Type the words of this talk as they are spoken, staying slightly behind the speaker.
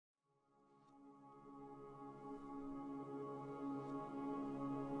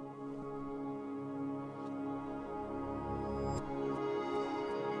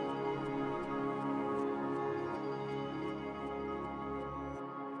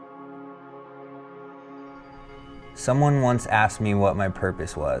Someone once asked me what my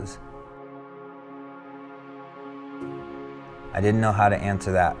purpose was. I didn't know how to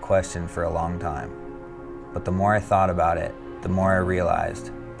answer that question for a long time, but the more I thought about it, the more I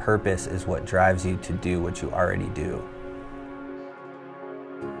realized purpose is what drives you to do what you already do.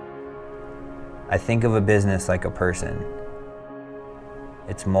 I think of a business like a person.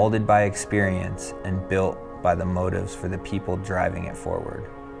 It's molded by experience and built by the motives for the people driving it forward.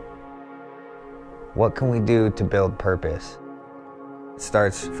 What can we do to build purpose? It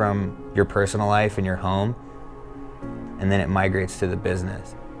starts from your personal life and your home, and then it migrates to the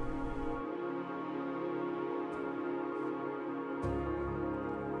business.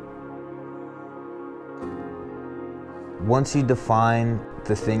 Once you define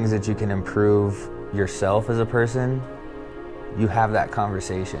the things that you can improve yourself as a person, you have that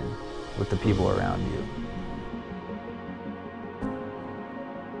conversation with the people around you.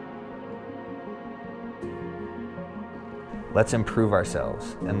 Let's improve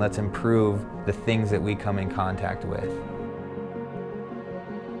ourselves, and let's improve the things that we come in contact with.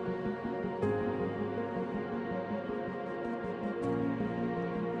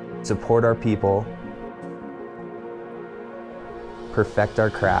 Support our people, perfect our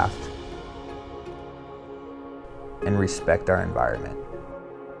craft, and respect our environment.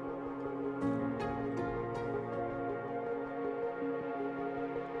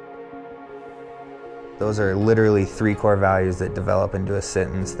 Those are literally 3 core values that develop into a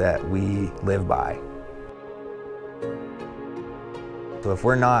sentence that we live by. So if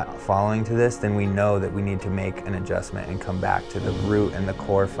we're not following to this, then we know that we need to make an adjustment and come back to the root and the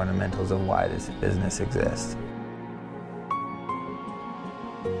core fundamentals of why this business exists.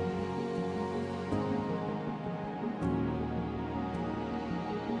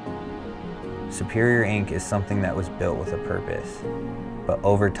 Superior Inc. is something that was built with a purpose, but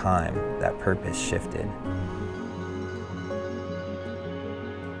over time, that purpose shifted.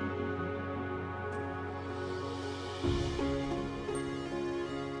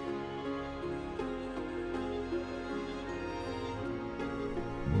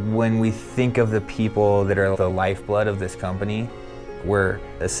 When we think of the people that are the lifeblood of this company, we're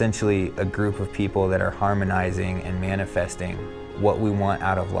essentially a group of people that are harmonizing and manifesting what we want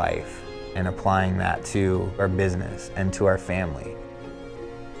out of life and applying that to our business and to our family.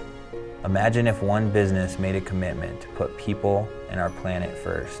 Imagine if one business made a commitment to put people and our planet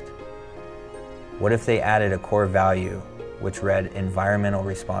first. What if they added a core value which read environmental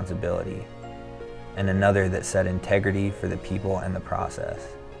responsibility and another that said integrity for the people and the process?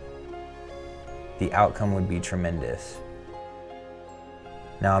 The outcome would be tremendous.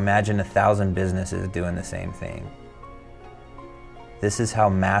 Now imagine 1,000 businesses doing the same thing. This is how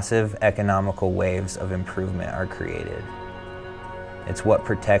massive economical waves of improvement are created. It's what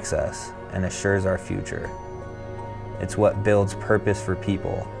protects us and assures our future. It's what builds purpose for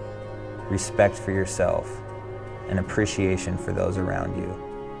people, respect for yourself, and appreciation for those around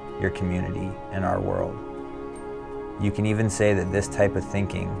you, your community, and our world. You can even say that this type of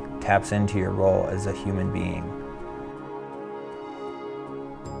thinking taps into your role as a human being